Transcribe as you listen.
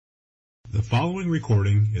The following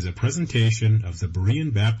recording is a presentation of the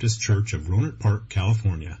Berean Baptist Church of Rohnert Park,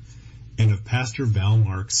 California, and of Pastor Val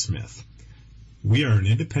Mark Smith. We are an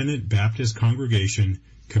independent Baptist congregation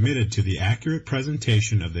committed to the accurate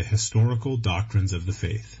presentation of the historical doctrines of the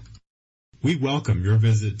faith. We welcome your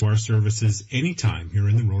visit to our services anytime here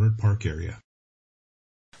in the Rohnert Park area.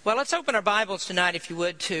 Well, let's open our Bibles tonight, if you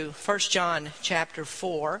would, to 1 John chapter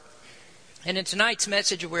 4. And in tonight's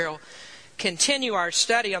message, we'll continue our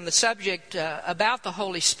study on the subject about the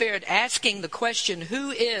Holy Spirit, asking the question, who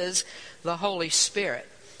is the Holy Spirit?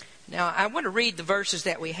 Now, I want to read the verses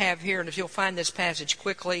that we have here, and if you'll find this passage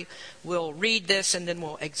quickly, we'll read this and then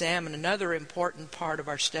we'll examine another important part of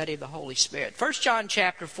our study of the Holy Spirit. 1 John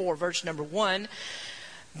chapter 4, verse number 1.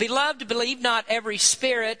 Beloved, believe not every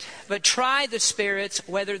spirit, but try the spirits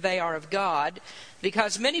whether they are of God,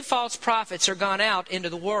 because many false prophets are gone out into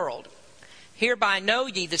the world. Hereby know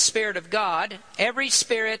ye the Spirit of God. Every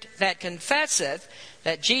spirit that confesseth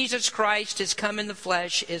that Jesus Christ is come in the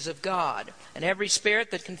flesh is of God. And every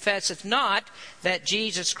spirit that confesseth not that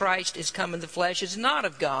Jesus Christ is come in the flesh is not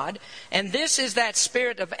of God. And this is that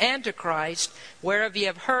spirit of Antichrist, whereof ye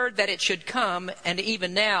have heard that it should come, and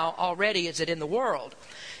even now already is it in the world.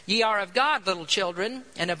 Ye are of God, little children,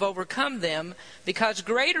 and have overcome them, because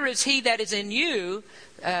greater is he that is in you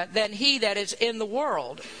than he that is in the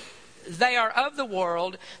world. They are of the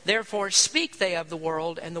world, therefore speak they of the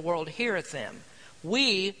world, and the world heareth them.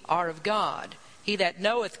 We are of God. He that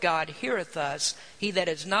knoweth God heareth us. He that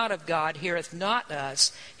is not of God heareth not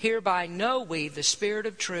us. Hereby know we the spirit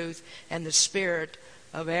of truth and the spirit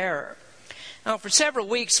of error. Now, for several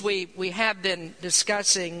weeks we have been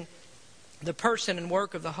discussing the person and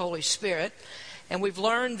work of the Holy Spirit, and we've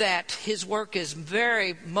learned that his work is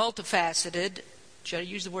very multifaceted. Should I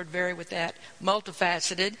use the word very with that?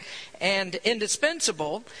 Multifaceted and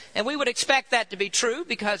indispensable. And we would expect that to be true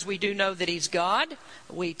because we do know that he's God.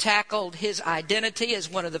 We tackled his identity as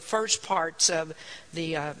one of the first parts of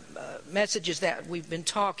the messages that we've been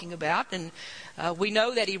talking about. And we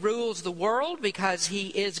know that he rules the world because he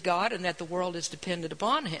is God and that the world is dependent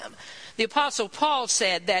upon him. The Apostle Paul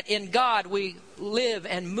said that in God we live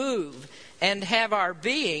and move and have our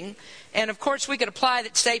being. And of course we could apply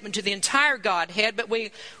that statement to the entire Godhead, but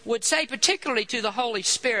we would say particularly to the Holy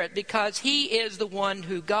Spirit, because he is the one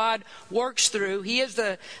who God works through. He is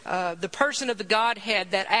the person of the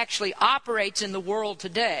Godhead that actually operates in the world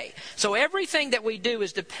today. So everything that we do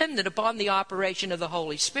is dependent upon the operation of the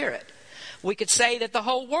Holy Spirit. We could say that the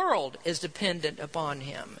whole world is dependent upon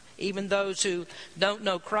him. Even those who don't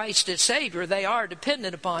know Christ as Savior, they are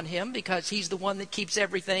dependent upon him because he's the one that keeps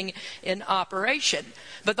everything in operation.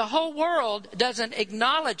 But the whole world doesn't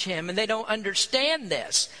acknowledge him, and they don't understand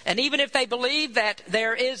this. And even if they believe that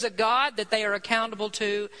there is a God that they are accountable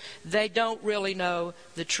to, they don't really know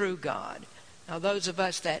the true God. Now, those of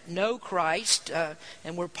us that know Christ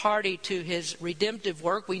and we're party to his redemptive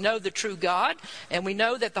work, we know the true God, and we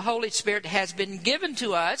know that the Holy Spirit has been given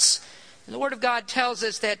to us. And the Word of God tells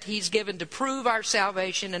us that he's given to prove our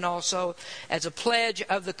salvation and also as a pledge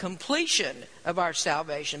of the completion of our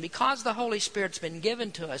salvation. Because the Holy Spirit's been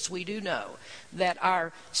given to us, we do know that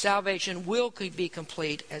our salvation will be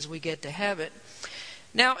complete as we get to heaven.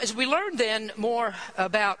 Now, as we learn then more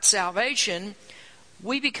about salvation,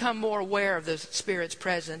 we become more aware of the Spirit's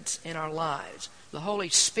presence in our lives. The Holy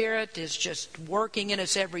Spirit is just working in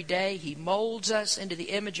us every day. He molds us into the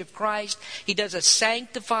image of Christ. He does a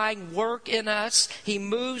sanctifying work in us. He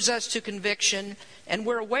moves us to conviction. And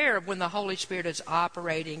we're aware of when the Holy Spirit is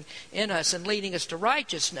operating in us and leading us to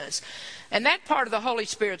righteousness. And that part of the Holy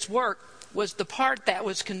Spirit's work was the part that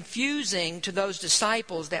was confusing to those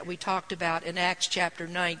disciples that we talked about in Acts chapter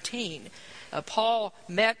 19. Paul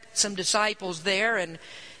met some disciples there,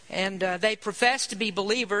 and they professed to be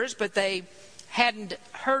believers, but they hadn't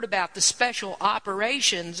heard about the special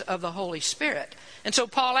operations of the Holy Spirit. And so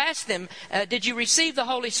Paul asked them, did you receive the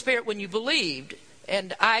Holy Spirit when you believed?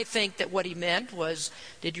 And I think that what he meant was,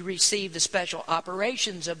 did you receive the special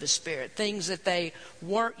operations of the Spirit? Things that they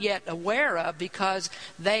weren't yet aware of because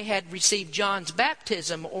they had received John's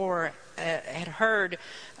baptism or had heard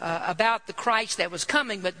about the Christ that was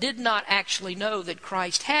coming, but did not actually know that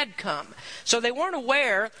Christ had come. So they weren't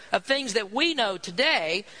aware of things that we know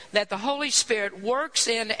today, that the Holy Spirit works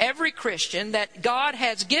in every Christian, that God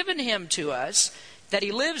has given him to us, that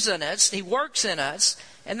he lives in us, he works in us.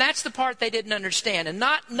 And that's the part they didn't understand. And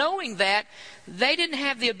not knowing that, they didn't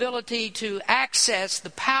have the ability to access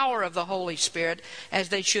the power of the Holy Spirit as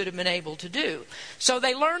they should have been able to do. So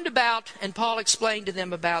they learned about, and Paul explained to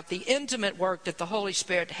them about, the intimate work that the Holy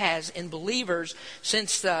Spirit has in believers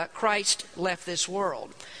since Christ left this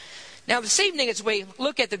world. Now, this evening, as we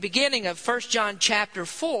look at the beginning of 1 John chapter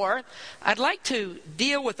 4, I'd like to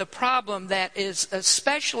deal with a problem that is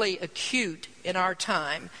especially acute in our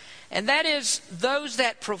time, and that is those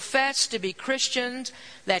that profess to be Christians,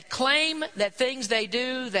 that claim that things they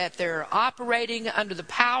do, that they're operating under the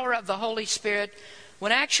power of the Holy Spirit,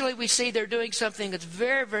 when actually we see they're doing something that's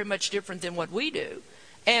very, very much different than what we do.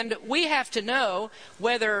 And we have to know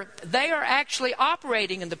whether they are actually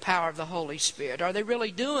operating in the power of the Holy Spirit. Are they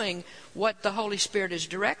really doing what the Holy Spirit is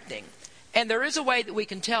directing? And there is a way that we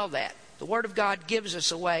can tell that. The Word of God gives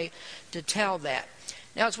us a way to tell that.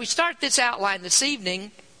 Now, as we start this outline this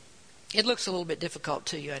evening, it looks a little bit difficult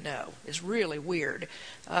to you, I know. It's really weird.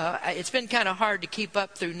 It's been kind of hard to keep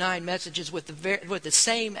up through 9 messages with the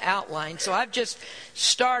same outline. So I've just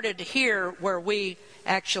started here where we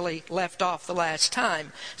actually left off the last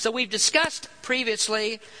time. So we've discussed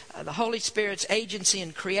previously the Holy Spirit's agency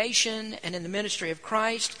in creation and in the ministry of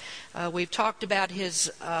Christ. We've talked about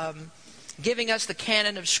His giving us the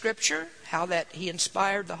canon of Scripture, how that He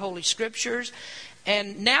inspired the Holy Scriptures.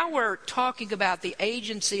 And now we're talking about the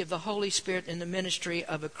agency of the Holy Spirit in the ministry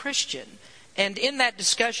of a Christian. And in that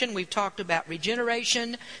discussion, we've talked about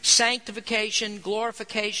regeneration, sanctification,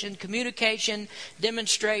 glorification, communication,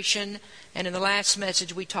 demonstration, and in the last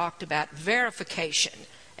message, we talked about verification.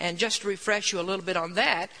 And just to refresh you a little bit on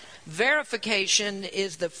that, verification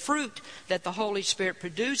is the fruit that the Holy Spirit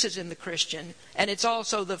produces in the Christian, and it's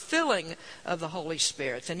also the filling of the Holy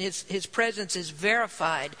Spirit. And His presence is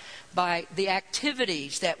verified by the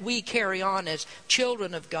activities that we carry on as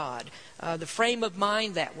children of God, the frame of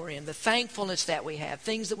mind that we're in, the thankfulness that we have,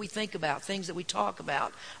 things that we think about, things that we talk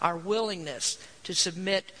about, our willingness to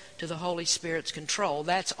submit to the Holy Spirit's control.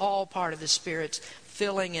 That's all part of the Spirit's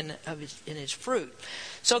filling in His fruit.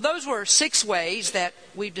 So those were 6 ways that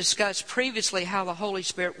we've discussed previously how the Holy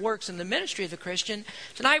Spirit works in the ministry of the Christian.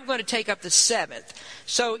 Tonight we're going to take up the 7th.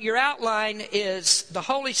 So your outline is the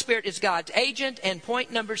Holy Spirit is God's agent, and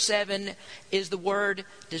point number 7 is the word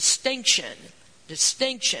distinction.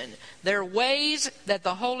 Distinction. There are ways that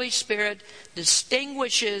the Holy Spirit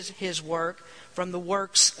distinguishes His work from the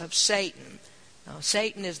works of Satan. Now,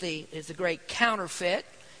 Satan is the great counterfeit.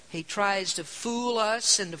 He tries to fool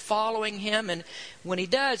us into following him, and when he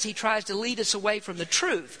does, he tries to lead us away from the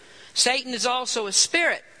truth. Satan is also a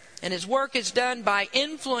spirit, and his work is done by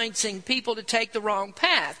influencing people to take the wrong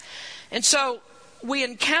path. And so we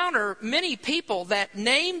encounter many people that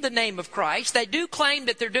name the name of Christ. They do claim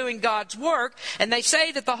that they're doing God's work, and they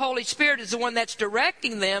say that the Holy Spirit is the one that's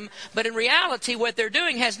directing them, but in reality, what they're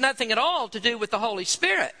doing has nothing at all to do with the Holy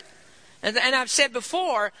Spirit. And I've said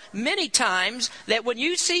before many times that when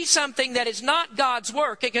you see something that is not God's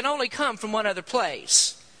work, it can only come from one other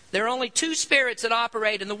place. There are only 2 spirits that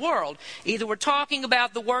operate in the world. Either we're talking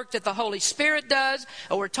about the work that the Holy Spirit does,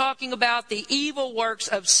 or we're talking about the evil works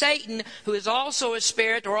of Satan, who is also a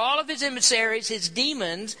spirit, or all of his emissaries, his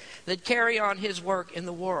demons, that carry on his work in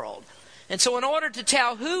the world. And so in order to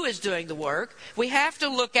tell who is doing the work, we have to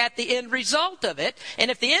look at the end result of it. And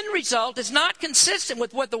if the end result is not consistent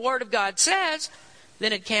with what the Word of God says,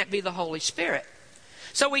 then it can't be the Holy Spirit.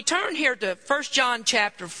 So we turn here to 1 John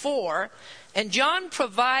chapter 4, and John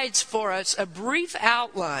provides for us a brief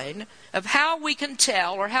outline of how we can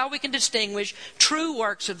tell or how we can distinguish true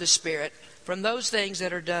works of the Spirit from those things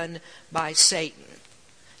that are done by Satan.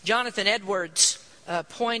 Jonathan Edwards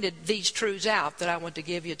pointed these truths out that I want to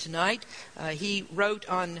give you tonight. He wrote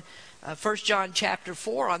on 1 John chapter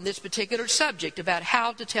 4 on this particular subject about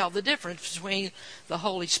how to tell the difference between the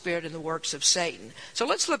Holy Spirit and the works of Satan. So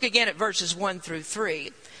let's look again at verses 1 through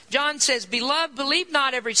 3. John says, "Beloved, believe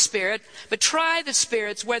not every spirit, but try the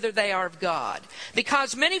spirits whether they are of God.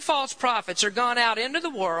 Because many false prophets are gone out into the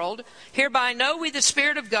world. Hereby know we the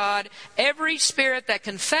Spirit of God. Every spirit that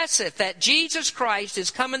confesseth that Jesus Christ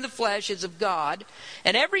is come in the flesh is of God.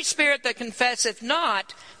 And every spirit that confesseth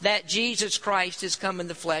not that Jesus Christ is come in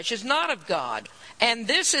the flesh is not of God. And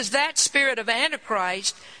this is that spirit of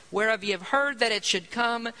Antichrist, whereof ye have heard that it should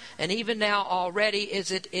come, and even now already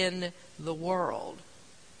is it in the world."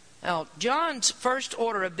 Now, John's first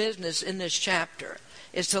order of business in this chapter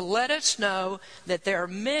is to let us know that there are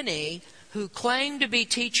many who claim to be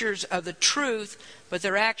teachers of the truth, but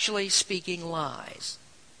they're actually speaking lies.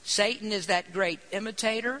 Satan is that great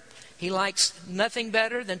imitator. He likes nothing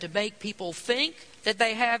better than to make people think that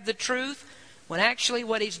they have the truth, when actually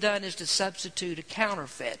what he's done is to substitute a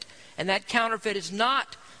counterfeit. And that counterfeit is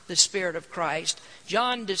not the Spirit of Christ.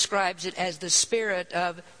 John describes it as the spirit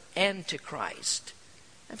of Antichrist.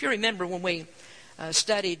 If you remember when we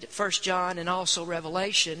studied 1 John and also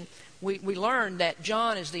Revelation, we learned that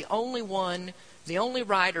John is the only one the only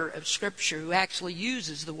writer of Scripture who actually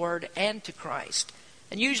uses the word Antichrist.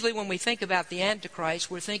 And usually when we think about the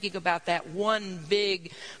Antichrist, we're thinking about that one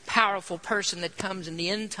big, powerful person that comes in the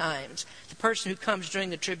end times, the person who comes during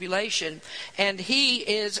the tribulation. And he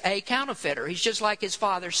is a counterfeiter. He's just like his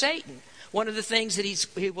father Satan. One of the things that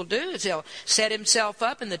he will do is he'll set himself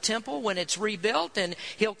up in the temple when it's rebuilt, and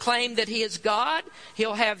he'll claim that he is God.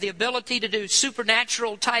 He'll have the ability to do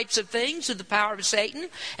supernatural types of things through the power of Satan,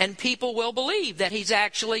 and people will believe that he's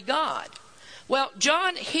actually God. Well,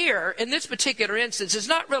 John here, in this particular instance, is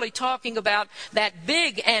not really talking about that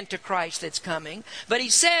big Antichrist that's coming, but he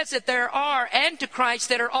says that there are Antichrists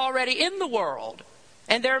that are already in the world,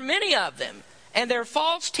 and there are many of them. And they're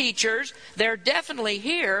false teachers. They're definitely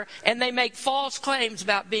here, and they make false claims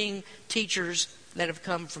about being teachers that have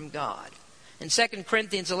come from God. In 2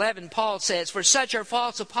 Corinthians 11, Paul says, "For such are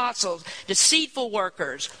false apostles, deceitful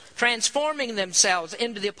workers, transforming themselves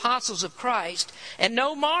into the apostles of Christ. And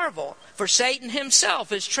no marvel, for Satan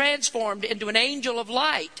himself is transformed into an angel of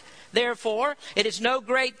light. Therefore, it is no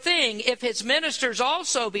great thing if his ministers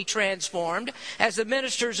also be transformed as the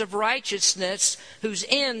ministers of righteousness, whose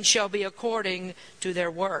end shall be according to their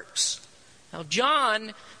works." Now,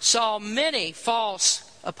 John saw many false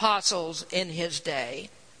apostles in his day.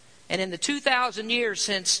 And in the 2,000 years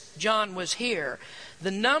since John was here, the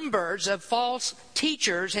numbers of false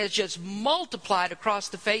teachers has just multiplied across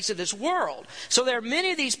the face of this world. So there are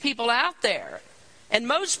many of these people out there. And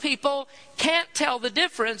most people can't tell the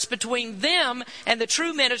difference between them and the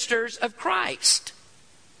true ministers of Christ.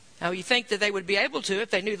 Now, you think that they would be able to. If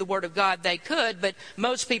they knew the Word of God, they could. But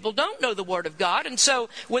most people don't know the Word of God. And so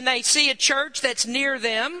when they see a church that's near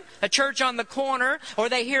them, a church on the corner, or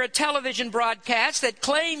they hear a television broadcast that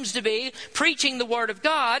claims to be preaching the Word of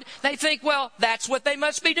God, they think, well, that's what they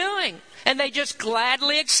must be doing. And they just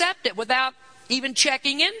gladly accept it without even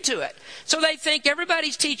checking into it. So they think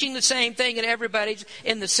everybody's teaching the same thing and everybody's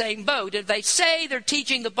in the same boat. If they say they're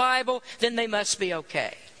teaching the Bible, then they must be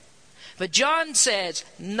okay. But John says,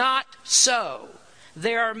 not so.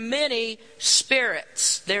 There are many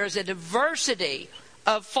spirits. There is a diversity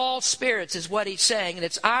of false spirits, is what he's saying. And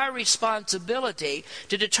it's our responsibility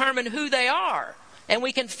to determine who they are. And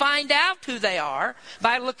we can find out who they are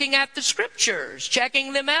by looking at the Scriptures,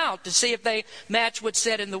 checking them out to see if they match what's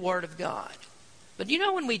said in the Word of God. But you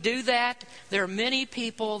know, when we do that, there are many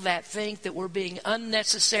people that think that we're being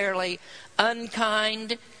unnecessarily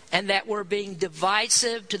unkind and that we're being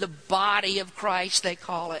divisive to the body of Christ, they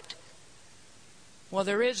call it. Well,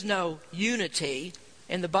 there is no unity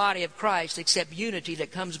in the body of Christ except unity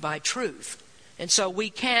that comes by truth. And so we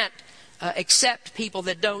can't accept people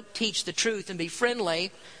that don't teach the truth and be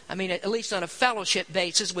friendly, at least on a fellowship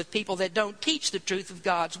basis, with people that don't teach the truth of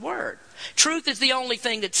God's Word. Truth is the only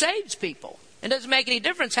thing that saves people. It doesn't make any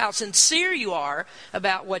difference how sincere you are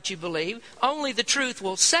about what you believe. Only the truth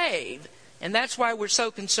will save. And that's why we're so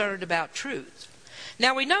concerned about truth.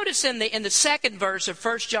 Now we notice in the second verse of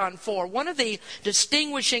 1 John 4, one of the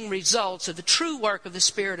distinguishing results of the true work of the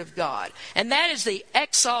Spirit of God. And that is the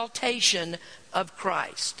exaltation of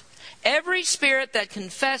Christ. Every spirit that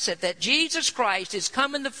confesseth that Jesus Christ is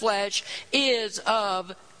come in the flesh is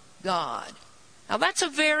of God. Now that's a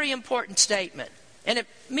very important statement. And it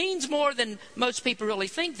means more than most people really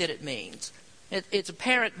think that it means. It's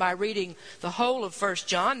apparent by reading the whole of 1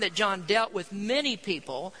 John that John dealt with many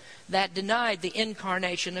people that denied the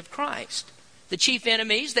incarnation of Christ. The chief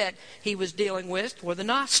enemies that he was dealing with were the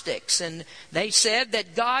Gnostics, and they said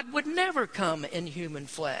that God would never come in human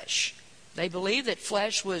flesh. They believed that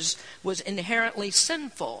flesh was inherently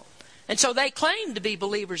sinful. And so they claimed to be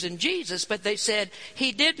believers in Jesus, but they said he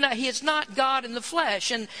is not God in the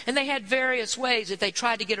flesh. And they had various ways that they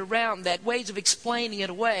tried to get around that, ways of explaining it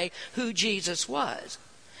away, who Jesus was.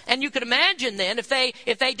 And you could imagine then, if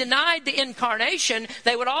they denied the incarnation,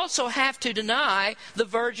 they would also have to deny the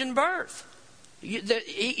virgin birth.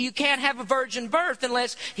 You can't have a virgin birth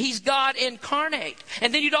unless he's God incarnate.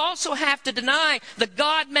 And then you'd also have to deny the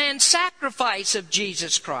God-man sacrifice of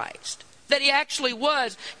Jesus Christ. That he actually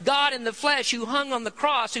was God in the flesh, who hung on the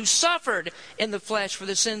cross, who suffered in the flesh for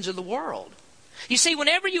the sins of the world. You see,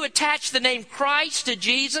 whenever you attach the name Christ to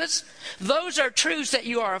Jesus, those are truths that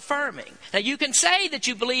you are affirming. Now, you can say that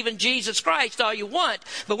you believe in Jesus Christ all you want,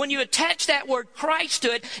 but when you attach that word Christ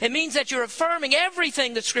to it, it means that you're affirming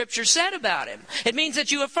everything the Scripture said about him. It means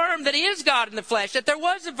that you affirm that he is God in the flesh, that there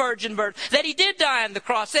was a virgin birth, that he did die on the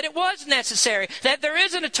cross, that it was necessary, that there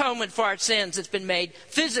is an atonement for our sins that's been made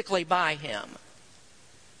physically by him.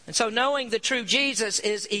 And so knowing the true Jesus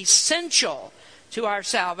is essential to our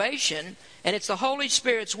salvation. And it's the Holy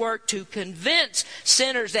Spirit's work to convince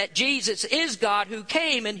sinners that Jesus is God who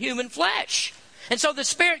came in human flesh. And so the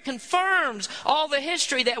Spirit confirms all the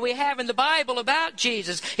history that we have in the Bible about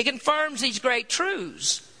Jesus. It confirms these great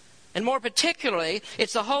truths. And more particularly,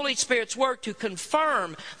 it's the Holy Spirit's work to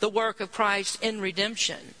confirm the work of Christ in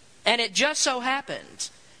redemption. And it just so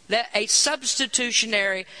happens that a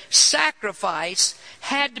substitutionary sacrifice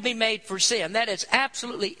had to be made for sin. That is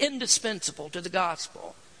absolutely indispensable to the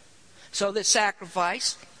gospel. So this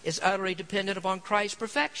sacrifice is utterly dependent upon Christ's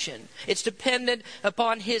perfection. It's dependent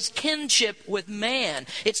upon His kinship with man.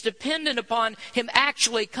 It's dependent upon Him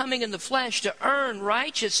actually coming in the flesh to earn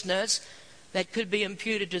righteousness that could be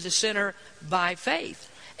imputed to the sinner by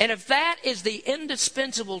faith. And if that is the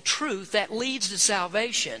indispensable truth that leads to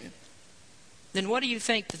salvation, then what do you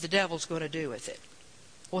think that the devil's going to do with it?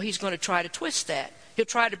 Well, he's going to try to twist that. He'll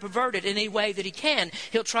try to pervert it in any way that he can.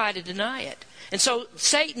 He'll try to deny it. And so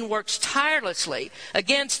Satan works tirelessly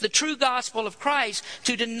against the true gospel of Christ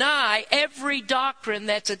to deny every doctrine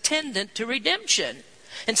that's attendant to redemption.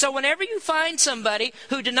 And so whenever you find somebody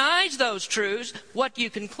who denies those truths, what do you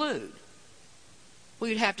conclude? Well,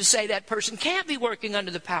 you'd have to say that person can't be working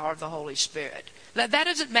under the power of the Holy Spirit. That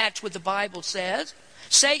doesn't match what the Bible says.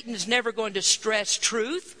 Satan is never going to stress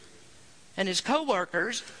truth, and his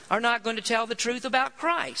co-workers are not going to tell the truth about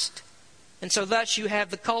Christ. And so thus you have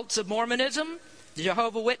the cults of Mormonism, the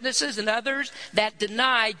Jehovah's Witnesses, and others that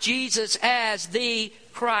deny Jesus as the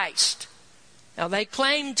Christ. Now they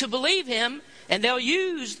claim to believe Him, and they'll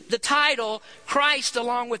use the title Christ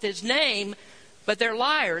along with His name, but they're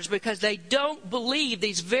liars because they don't believe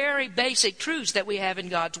these very basic truths that we have in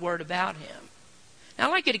God's Word about Him. Now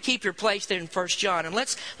I'd like you to keep your place there in 1 John, and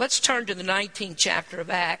let's turn to the 19th chapter of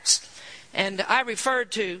Acts. And I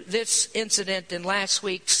referred to this incident in last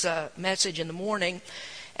week's message in the morning.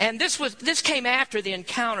 And this came after the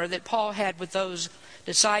encounter that Paul had with those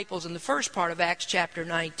disciples in the first part of Acts chapter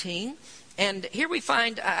 19. And here we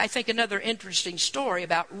find, I think, another interesting story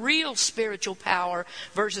about real spiritual power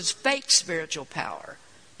versus fake spiritual power.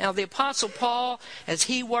 Now, the Apostle Paul, as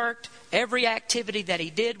he worked, every activity that he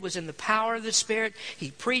did was in the power of the Spirit. He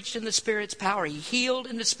preached in the Spirit's power. He healed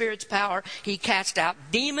in the Spirit's power. He cast out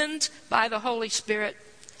demons by the Holy Spirit.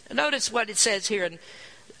 Notice what it says here in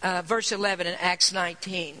verse 11 in Acts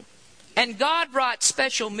 19. And God wrought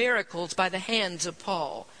special miracles by the hands of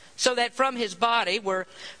Paul, so that from his body were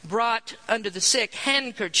brought unto the sick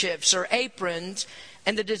handkerchiefs or aprons,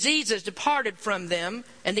 and the diseases departed from them,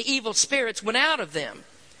 and the evil spirits went out of them.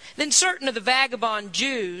 Then certain of the vagabond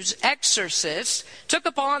Jews, exorcists, took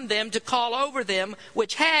upon them to call over them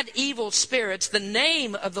which had evil spirits the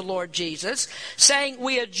name of the Lord Jesus, saying,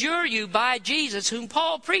 We adjure you by Jesus whom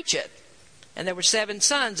Paul preacheth. And there were 7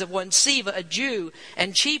 sons of one Sceva, a Jew,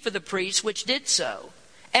 and chief of the priests, which did so.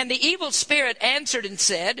 And the evil spirit answered and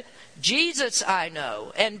said, Jesus I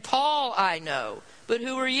know, and Paul I know, but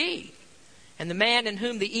who are ye? And the man in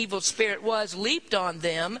whom the evil spirit was leaped on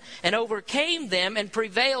them and overcame them and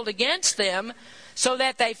prevailed against them, so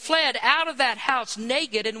that they fled out of that house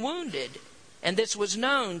naked and wounded. And this was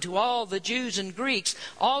known to all the Jews and Greeks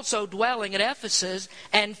also dwelling at Ephesus,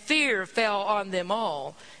 and fear fell on them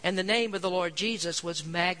all, and the name of the Lord Jesus was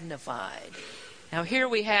magnified. Now here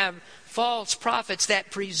we have false prophets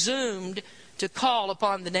that presumed to call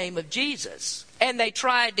upon the name of Jesus. And they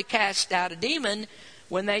tried to cast out a demon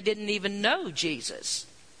when they didn't even know Jesus.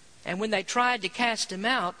 And when they tried to cast him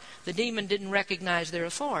out, the demon didn't recognize their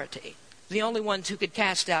authority. The only ones who could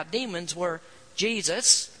cast out demons were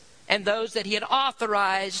Jesus and those that he had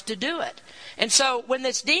authorized to do it. And so when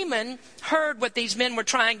this demon heard what these men were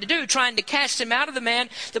trying to do, trying to cast him out of the man,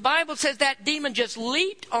 the Bible says that demon just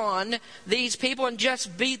leaped on these people and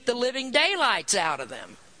just beat the living daylights out of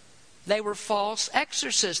them. They were false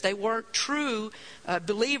exorcists. They weren't true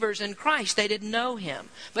believers in Christ. They didn't know him.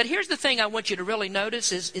 But here's the thing I want you to really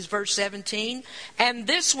notice is verse 17. And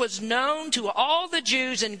this was known to all the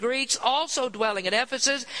Jews and Greeks also dwelling at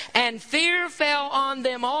Ephesus, and fear fell on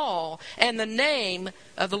them all, and the name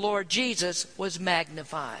of the Lord Jesus was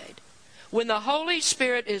magnified. When the Holy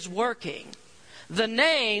Spirit is working, the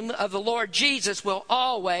name of the Lord Jesus will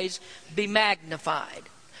always be magnified.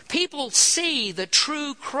 People see the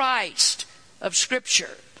true Christ of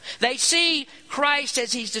Scripture. They see Christ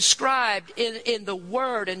as he's described in the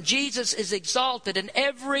Word, and Jesus is exalted, and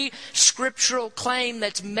every scriptural claim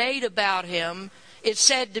that's made about him is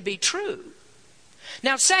said to be true.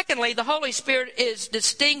 Now, secondly, the Holy Spirit is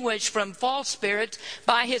distinguished from false spirits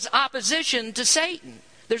by his opposition to Satan.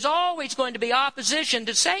 There's always going to be opposition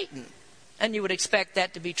to Satan, and you would expect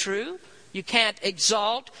that to be true. You can't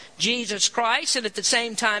exalt Jesus Christ and at the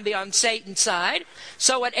same time be on Satan's side.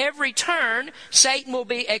 So at every turn, Satan will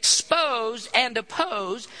be exposed and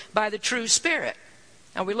opposed by the true Spirit.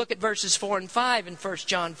 Now we look at verses 4 and 5 in 1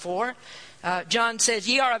 John 4. John says,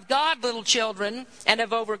 "Ye are of God, little children, and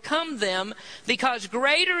have overcome them, because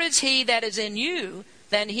greater is he that is in you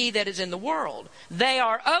than he that is in the world. They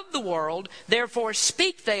are of the world, therefore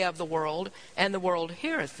speak they of the world, and the world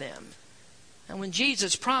heareth them." And when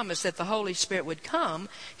Jesus promised that the Holy Spirit would come,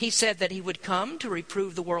 he said that he would come to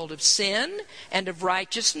reprove the world of sin and of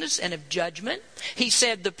righteousness and of judgment. He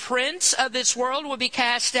said the prince of this world will be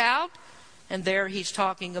cast out, and there he's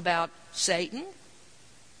talking about Satan.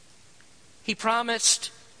 He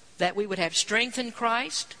promised that we would have strength in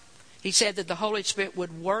Christ. He said that the Holy Spirit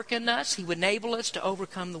would work in us. He would enable us to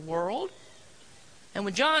overcome the world. And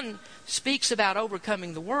when John speaks about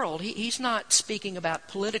overcoming the world, he's not speaking about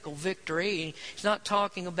political victory. He's not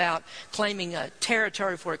talking about claiming a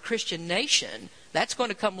territory for a Christian nation. That's going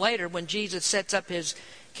to come later when Jesus sets up his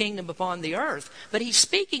kingdom upon the earth. But he's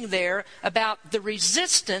speaking there about the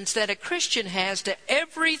resistance that a Christian has to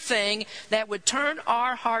everything that would turn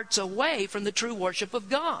our hearts away from the true worship of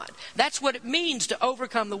God. That's what it means to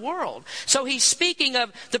overcome the world. So he's speaking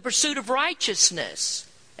of the pursuit of righteousness.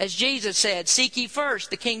 As Jesus said, "Seek ye first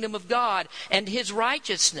the kingdom of God and his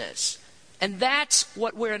righteousness." And that's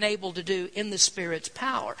what we're enabled to do in the Spirit's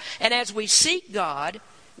power. And as we seek God,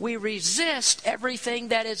 we resist everything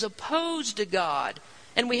that is opposed to God.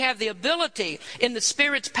 And we have the ability in the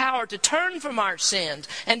Spirit's power to turn from our sins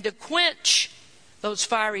and to quench those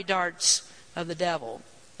fiery darts of the devil,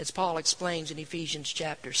 as Paul explains in Ephesians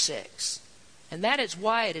chapter 6. And that is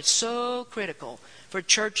why it is so critical for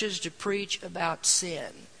churches to preach about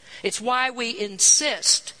sin. It's why we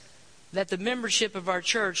insist that the membership of our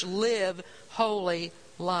church live holy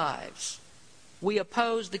lives. We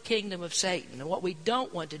oppose the kingdom of Satan. And what we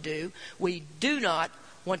don't want to do, we do not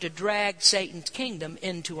want to drag Satan's kingdom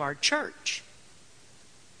into our church.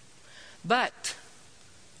 But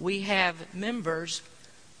we have members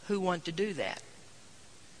who want to do that.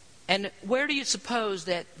 And where do you suppose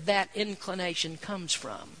that inclination comes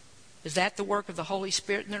from? Is that the work of the Holy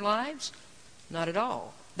Spirit in their lives? Not at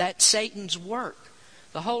all. That's Satan's work.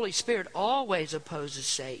 The Holy Spirit always opposes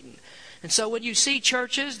Satan. And so when you see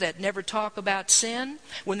churches that never talk about sin,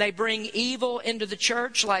 when they bring evil into the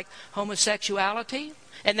church like homosexuality,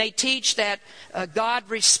 and they teach that God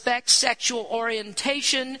respects sexual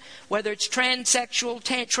orientation, whether it's transsexual,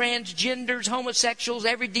 transgenders, homosexuals,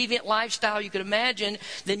 every deviant lifestyle you could imagine,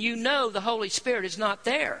 then you know the Holy Spirit is not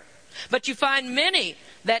there. But you find many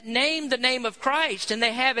that name the name of Christ, and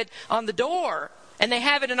they have it on the door, and they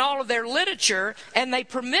have it in all of their literature, and they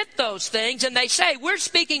permit those things, and they say, "We're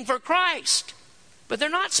speaking for Christ." But they're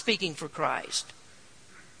not speaking for Christ.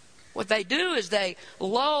 What they do is they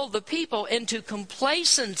lull the people into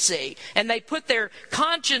complacency, and they put their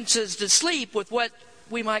consciences to sleep with what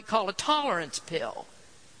we might call a tolerance pill.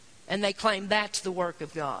 And they claim that's the work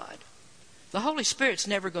of God. The Holy Spirit's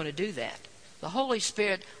never going to do that. The Holy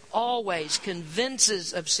Spirit always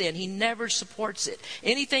convinces of sin. He never supports it.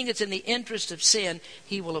 Anything that's in the interest of sin,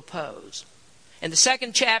 he will oppose. In the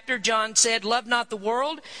 2nd chapter, John said, "Love not the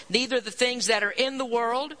world, neither the things that are in the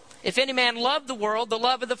world. If any man love the world, the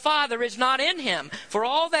love of the Father is not in him. For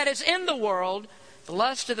all that is in the world, the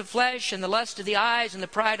lust of the flesh and the lust of the eyes and the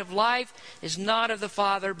pride of life, is not of the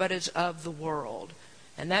Father, but is of the world."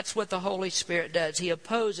 And that's what the Holy Spirit does. He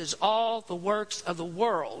opposes all the works of the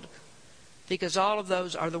world, because all of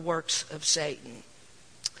those are the works of Satan.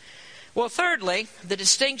 Well, thirdly, the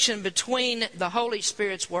distinction between the Holy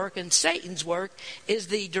Spirit's work and Satan's work is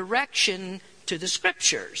the direction to the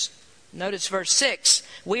Scriptures. Notice verse 6.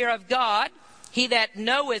 "We are of God. He that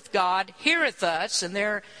knoweth God heareth us." And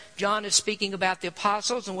there John is speaking about the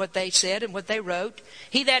apostles and what they said and what they wrote.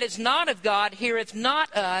 "He that is not of God heareth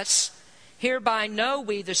not us. Hereby know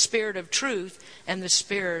we the spirit of truth and the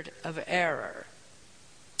spirit of error."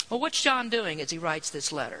 Well, what's John doing as he writes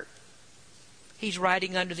this letter? He's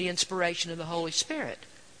writing under the inspiration of the Holy Spirit.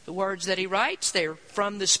 The words that he writes, they're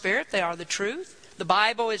from the Spirit. They are the truth. The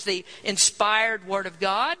Bible is the inspired Word of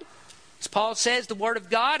God. As Paul says, the Word of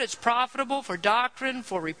God is profitable for doctrine,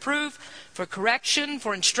 for reproof, for correction,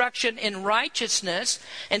 for instruction in righteousness.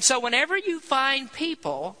 And so whenever you find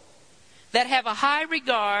people that have a high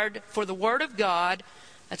regard for the Word of God,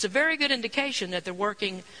 that's a very good indication that they're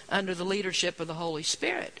working under the leadership of the Holy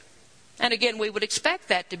Spirit. And again, we would expect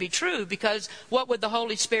that to be true, because what would the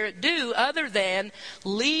Holy Spirit do other than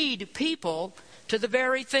lead people to the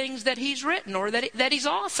very things that He's written or that He's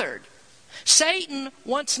authored? Satan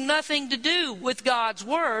wants nothing to do with God's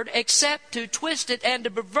Word except to twist it and to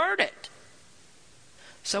pervert it.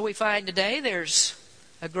 So we find today there's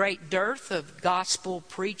a great dearth of gospel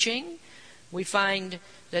preaching. We find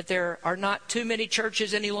that there are not too many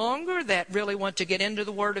churches any longer that really want to get into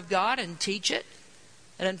the Word of God and teach it.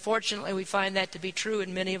 And unfortunately, we find that to be true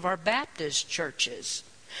in many of our Baptist churches.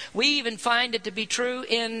 We even find it to be true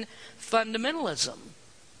in fundamentalism.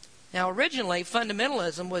 Now, originally,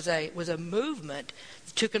 fundamentalism was a movement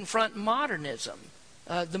to confront modernism.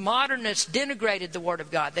 The modernists denigrated the Word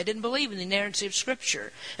of God. They didn't believe in the inerrancy of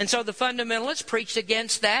Scripture. And so the fundamentalists preached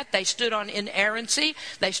against that. They stood on inerrancy.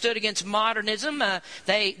 They stood against modernism.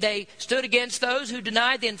 They stood against those who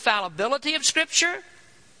denied the infallibility of Scripture.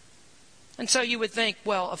 And so you would think,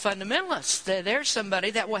 well, a fundamentalist, there's somebody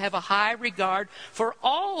that will have a high regard for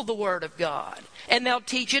all the Word of God. And they'll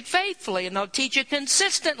teach it faithfully, and they'll teach it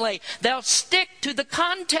consistently. They'll stick to the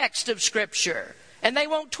context of Scripture, and they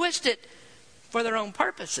won't twist it for their own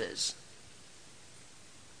purposes.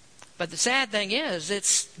 But the sad thing is,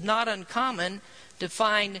 it's not uncommon to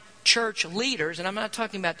find church leaders, and I'm not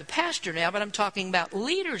talking about the pastor now, but I'm talking about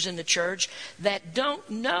leaders in the church that don't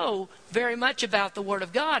know very much about the Word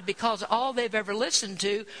of God because all they've ever listened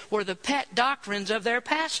to were the pet doctrines of their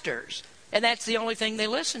pastors. And that's the only thing they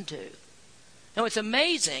listen to. Now, it's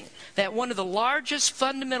amazing that one of the largest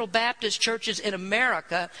fundamental Baptist churches in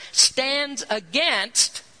America stands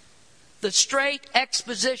against the straight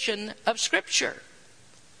exposition of Scripture.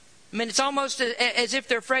 I mean, it's almost as if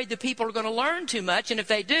they're afraid the people are going to learn too much, and if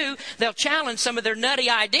they do, they'll challenge some of their nutty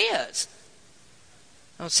ideas.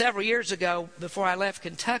 Well, several years ago, before I left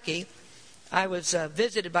Kentucky, I was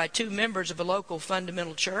visited by two members of a local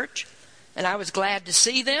fundamental church, and I was glad to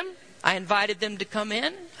see them. I invited them to come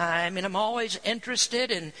in. I mean, I'm always interested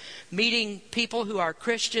in meeting people who are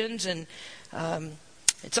Christians, and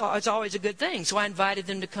it's always a good thing. So I invited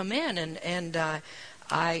them to come in, and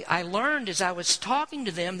I learned as I was talking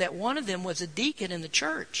to them that one of them was a deacon in the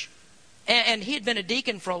church. And he had been a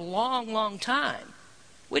deacon for a long, long time.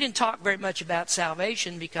 We didn't talk very much about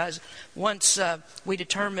salvation because once we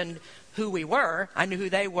determined who we were, I knew who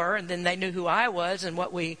they were, and then they knew who I was and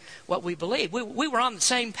what we believed. We were on the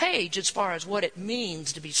same page as far as what it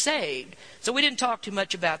means to be saved. So we didn't talk too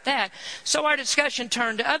much about that. So our discussion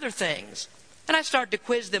turned to other things. And I started to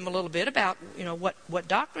quiz them a little bit about, what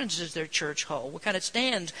doctrines does their church hold? What kind of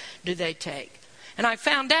stands do they take? And I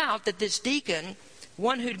found out that this deacon,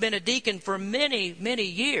 one who'd been a deacon for many, many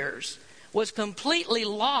years, was completely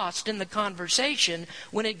lost in the conversation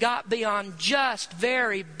when it got beyond just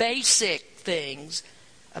very basic things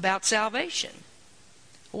about salvation.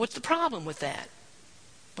 Well, what's the problem with that?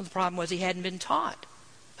 Well, the problem was he hadn't been taught.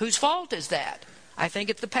 Whose fault is that? I think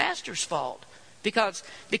it's the pastor's fault. Because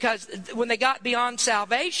when they got beyond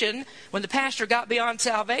salvation, when the pastor got beyond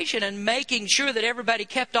salvation and making sure that everybody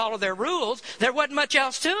kept all of their rules, there wasn't much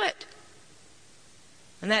else to it.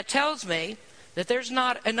 And that tells me that there's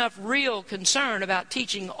not enough real concern about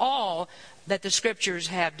teaching all that the Scriptures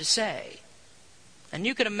have to say. And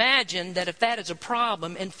you can imagine that if that is a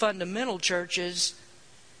problem in fundamental churches,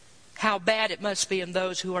 how bad it must be in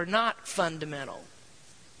those who are not fundamental.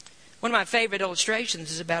 One of my favorite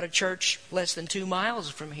illustrations is about a church less than 2 miles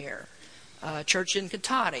from here, a church in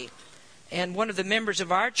Kentucky. And one of the members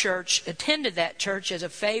of our church attended that church as a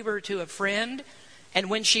favor to a friend. And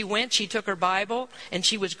when she went, she took her Bible, and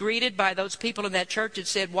she was greeted by those people in that church that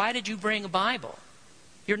said, "Why did you bring a Bible?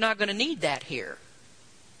 You're not going to need that here."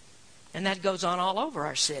 And that goes on all over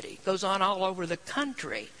our city, goes on all over the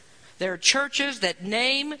country. There are churches that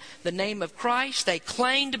name the name of Christ. They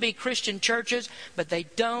claim to be Christian churches, but they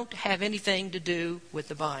don't have anything to do with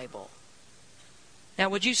the Bible. Now,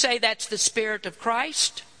 would you say that's the spirit of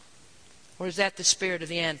Christ? Or is that the spirit of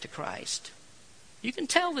the Antichrist? You can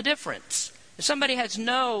tell the difference. If somebody has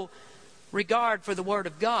no regard for the Word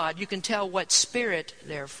of God, you can tell what spirit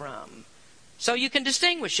they're from. So you can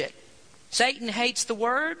distinguish it. Satan hates the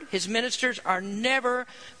Word. His ministers are never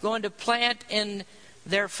going to plant in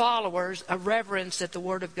their followers a reverence that the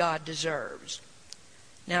Word of God deserves.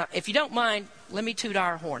 Now, if you don't mind, let me toot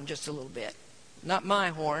our horn just a little bit. Not my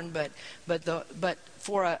horn, but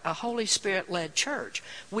for a Holy Spirit-led church.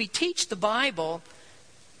 We teach the Bible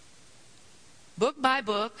book by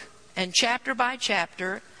book and chapter by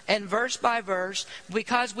chapter and verse by verse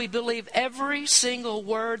because we believe every single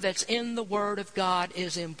word that's in the Word of God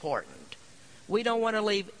is important. We don't want to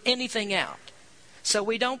leave anything out. So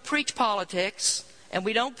we don't preach politics. And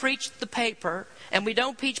we don't preach the paper, and we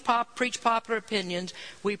don't preach popular opinions.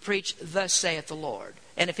 We preach, "Thus saith the Lord."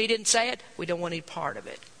 And if He didn't say it, we don't want any part of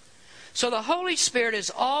it. So the Holy Spirit is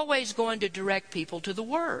always going to direct people to the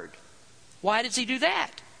Word. Why does He do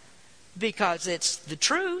that? Because it's the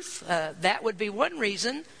truth. That would be one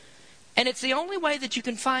reason. And it's the only way that you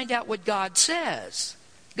can find out what God says.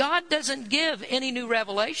 God doesn't give any new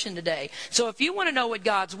revelation today. So if you want to know what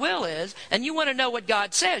God's will is, and you want to know what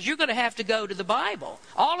God says, you're going to have to go to the Bible.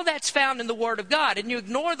 All of that's found in the Word of God. And you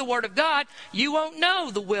ignore the Word of God, you won't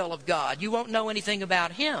know the will of God. You won't know anything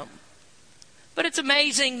about Him. But it's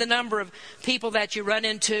amazing the number of people that you run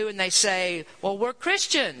into and they say, well, we're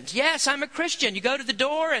Christians. Yes, I'm a Christian. You go to the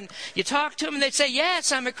door and you talk to them and they say,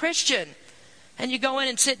 yes, I'm a Christian. And you go in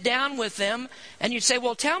and sit down with them and you say,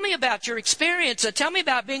 well, tell me about your experience. Tell me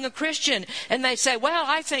about being a Christian. And they say, well,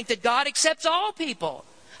 I think that God accepts all people.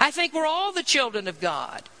 I think we're all the children of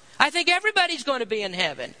God. I think everybody's going to be in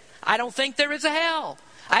heaven. I don't think there is a hell.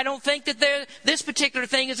 I don't think that this particular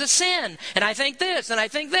thing is a sin. And I think this, and I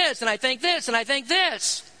think this, and I think this, and I think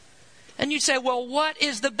this. And you say, well, what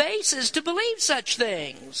is the basis to believe such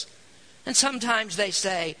things? And sometimes they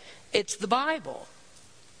say, it's the Bible.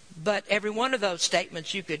 But every one of those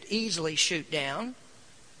statements you could easily shoot down.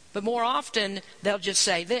 But more often, they'll just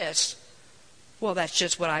say this, well, that's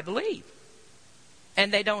just what I believe.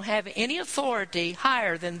 And they don't have any authority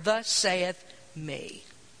higher than thus saith me.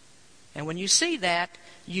 And when you see that,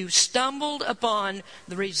 you've stumbled upon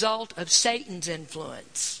the result of Satan's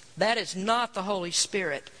influence. That is not the Holy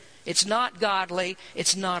Spirit. It's not godly.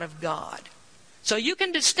 It's not of God. So you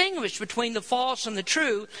can distinguish between the false and the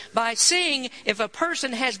true by seeing if a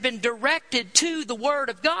person has been directed to the Word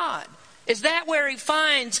of God. Is that where he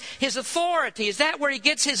finds his authority? Is that where he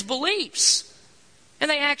gets his beliefs? And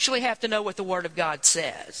they actually have to know what the Word of God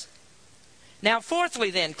says. Now, fourthly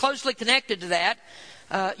then, closely connected to that,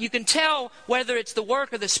 you can tell whether it's the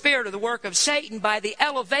work of the Spirit or the work of Satan by the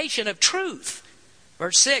elevation of truth.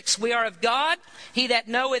 Verse 6, we are of God. He that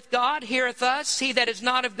knoweth God heareth us. He that is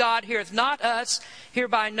not of God heareth not us.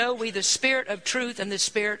 Hereby know we the spirit of truth and the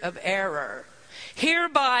spirit of error.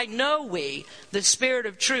 Hereby know we the spirit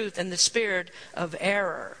of truth and the spirit of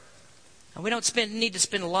error. Now, we don't need to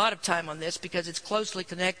spend a lot of time on this because it's closely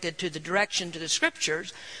connected to the direction to the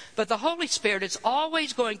Scriptures. But the Holy Spirit is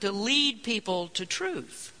always going to lead people to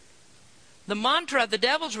truth. The mantra of the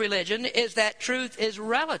devil's religion is that truth is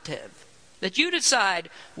relative. That you decide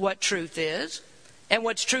what truth is. And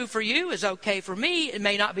what's true for you is okay for me. It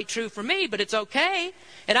may not be true for me, but it's okay.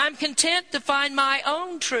 And I'm content to find my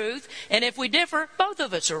own truth. And if we differ, both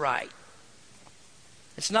of us are right.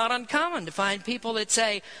 It's not uncommon to find people that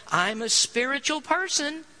say, I'm a spiritual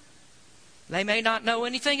person. They may not know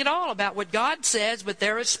anything at all about what God says, but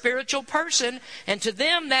they're a spiritual person. And to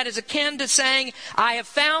them, that is akin to saying, I have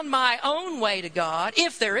found my own way to God,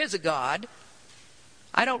 if there is a God.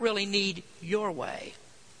 I don't really need your way.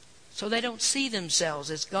 So they don't see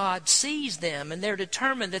themselves as God sees them, and they're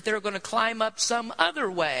determined that they're going to climb up some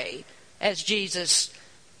other way, as Jesus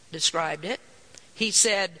described it. He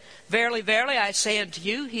said, Verily, verily, I say unto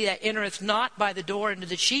you, he that entereth not by the door into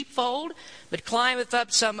the sheepfold, but climbeth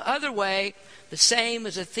up some other way, the same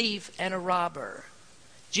is a thief and a robber.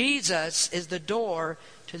 Jesus is the door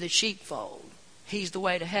to the sheepfold. He's the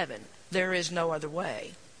way to heaven. There is no other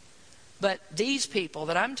way. But these people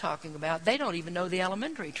that I'm talking about, they don't even know the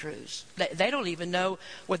elementary truths. They don't even know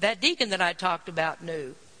what that deacon that I talked about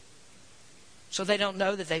knew. So they don't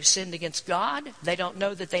know that they've sinned against God. They don't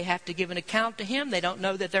know that they have to give an account to Him. They don't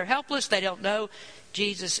know that they're helpless. They don't know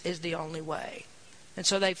Jesus is the only way. And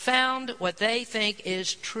so they found what they think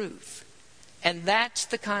is truth. And that's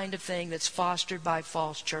the kind of thing that's fostered by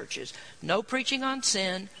false churches. No preaching on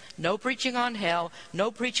sin, no preaching on hell, no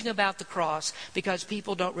preaching about the cross, because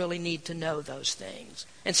people don't really need to know those things.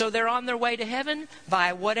 And so they're on their way to heaven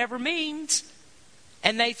by whatever means.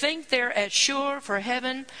 And they think they're as sure for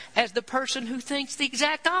heaven as the person who thinks the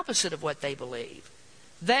exact opposite of what they believe.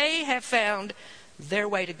 They have found their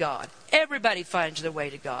way to God. Everybody finds their way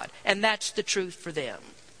to God. And that's the truth for them.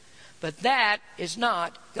 But that is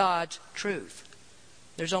not God's truth.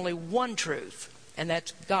 There's only one truth, and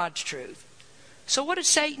that's God's truth. So what does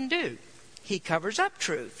Satan do? He covers up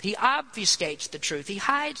truth. He obfuscates the truth. He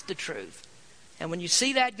hides the truth. And when you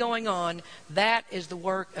see that going on, that is the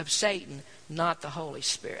work of Satan, not the Holy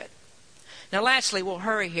Spirit. Now lastly, we'll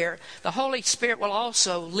hurry here. The Holy Spirit will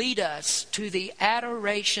also lead us to the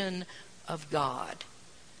adoration of God.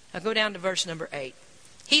 Now go down to verse number 8.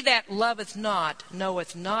 He that loveth not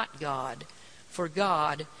knoweth not God, for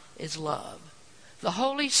God is love. The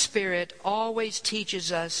Holy Spirit always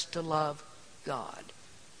teaches us to love God.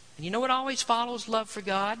 And you know what always follows love for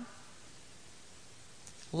God?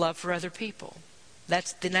 Love for other people.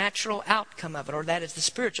 That's the natural outcome of it, or that is the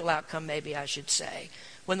spiritual outcome, maybe I should say.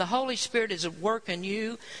 When the Holy Spirit is at work in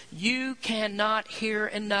you, you cannot hear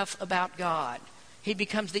enough about God. He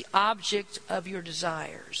becomes the object of your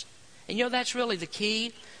desires. And you know, that's really the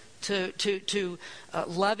key to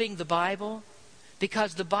loving the Bible.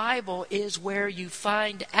 because the Bible is where you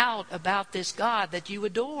find out about this God that you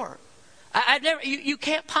adore. You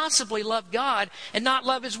can't possibly love God and not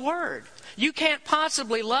love His Word. You can't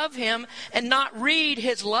possibly love Him and not read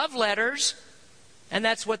His love letters. And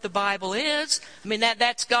that's what the Bible is. I mean,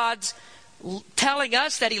 that's God's telling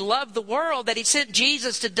us that He loved the world, that He sent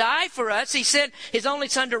Jesus to die for us. He sent His only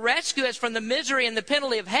Son to rescue us from the misery and the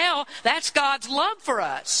penalty of hell. That's God's love for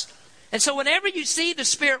us. And so whenever you see the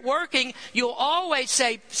Spirit working, you'll always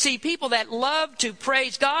see people that love to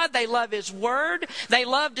praise God. They love His Word. They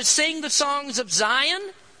love to sing the songs of Zion.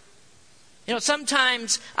 You know,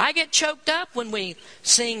 sometimes I get choked up when we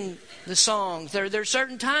sing the songs. There are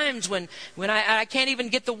certain times when I can't even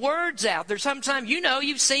get the words out. There's sometimes,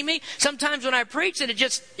 you've seen me. Sometimes when I preach it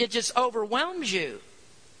just overwhelms you.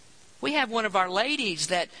 We have one of our ladies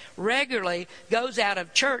that regularly goes out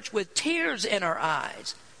of church with tears in her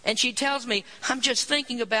eyes. And she tells me, I'm just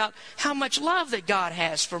thinking about how much love that God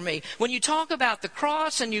has for me. When you talk about the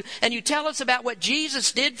cross and you tell us about what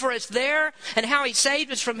Jesus did for us there and how He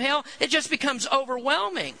saved us from hell, it just becomes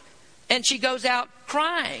overwhelming. And she goes out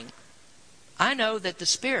crying. I know that the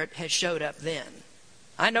Spirit has showed up then.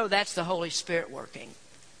 I know that's the Holy Spirit working.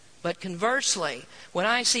 But conversely, when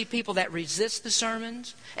I see people that resist the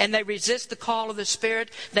sermons and they resist the call of the Spirit,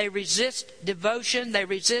 they resist devotion, they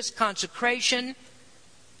resist consecration,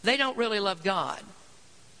 they don't really love God.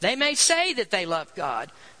 They may say that they love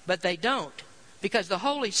God, but they don't. Because the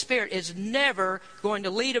Holy Spirit is never going to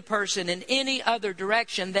lead a person in any other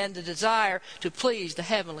direction than the desire to please the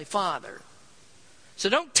Heavenly Father. So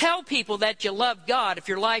don't tell people that you love God if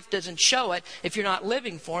your life doesn't show it, if you're not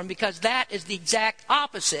living for Him, because that is the exact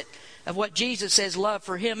opposite of what Jesus says love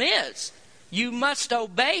for Him is. You must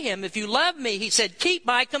obey Him. If you love me, He said, keep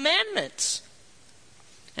my commandments.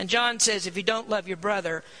 And John says, if you don't love your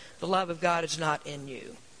brother, the love of God is not in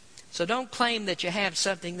you. So don't claim that you have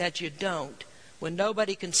something that you don't when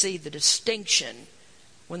nobody can see the distinction,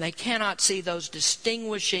 when they cannot see those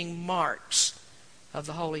distinguishing marks of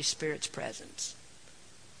the Holy Spirit's presence.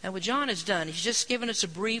 And what John has done, he's just given us a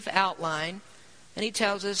brief outline, and he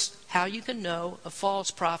tells us how you can know a false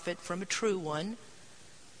prophet from a true one.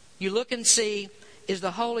 You look and see, is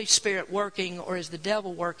the Holy Spirit working or is the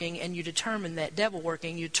devil working? And you determine that devil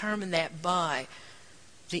working, you determine that by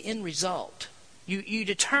the end result. You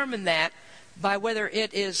determine that by whether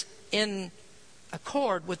it is in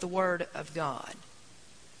accord with the Word of God.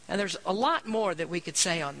 And there's a lot more that we could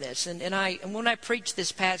say on this. And when I preached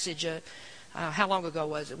this passage, how long ago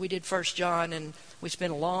was it? We did 1 John, and we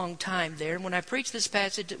spent a long time there. And when I preached this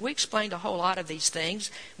passage, we explained a whole lot of these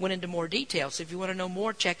things, went into more detail. So if you want to know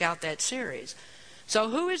more, check out that series. So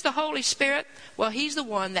who is the Holy Spirit? Well, He's the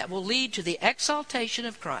one that will lead to the exaltation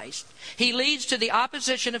of Christ. He leads to the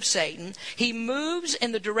opposition of Satan. He moves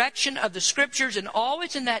in the direction of the Scriptures and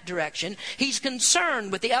always in that direction. He's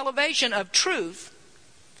concerned with the elevation of truth.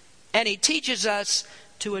 And He teaches us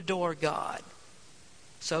to adore God.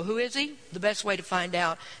 So who is He? The best way to find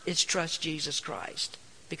out is trust Jesus Christ.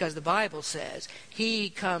 Because the Bible says He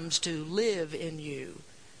comes to live in you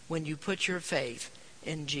when you put your faith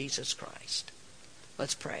in Jesus Christ.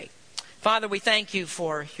 Let's pray. Father, we thank You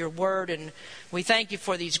for Your Word, and we thank You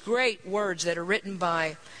for these great words that are written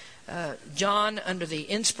by John under the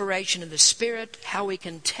inspiration of the Spirit, how we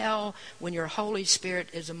can tell when Your Holy Spirit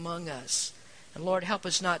is among us. And Lord, help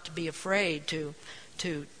us not to be afraid to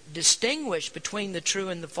distinguish between the true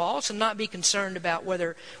and the false and not be concerned about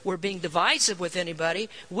whether we're being divisive with anybody.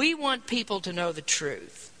 We want people to know the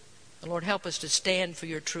truth. And Lord, help us to stand for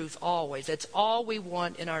Your truth always. That's all we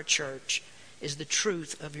want in our church, is the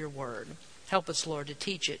truth of Your Word. Help us, Lord, to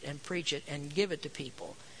teach it and preach it and give it to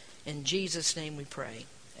people. In Jesus' name we pray.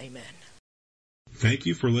 Amen. Thank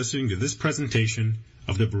you for listening to this presentation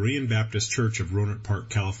of the Berean Baptist Church of Rohnert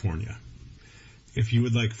Park, California. If you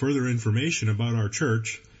would like further information about our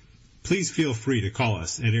church, please feel free to call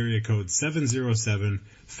us at area code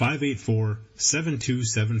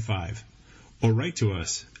 707-584-7275 or write to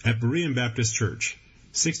us at Berean Baptist Church,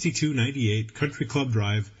 6298 Country Club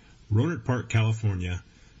Drive, Rohnert Park, California,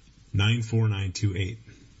 94928.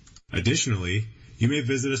 Additionally, you may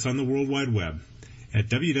visit us on the World Wide Web at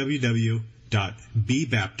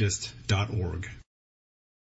www.bbaptist.org.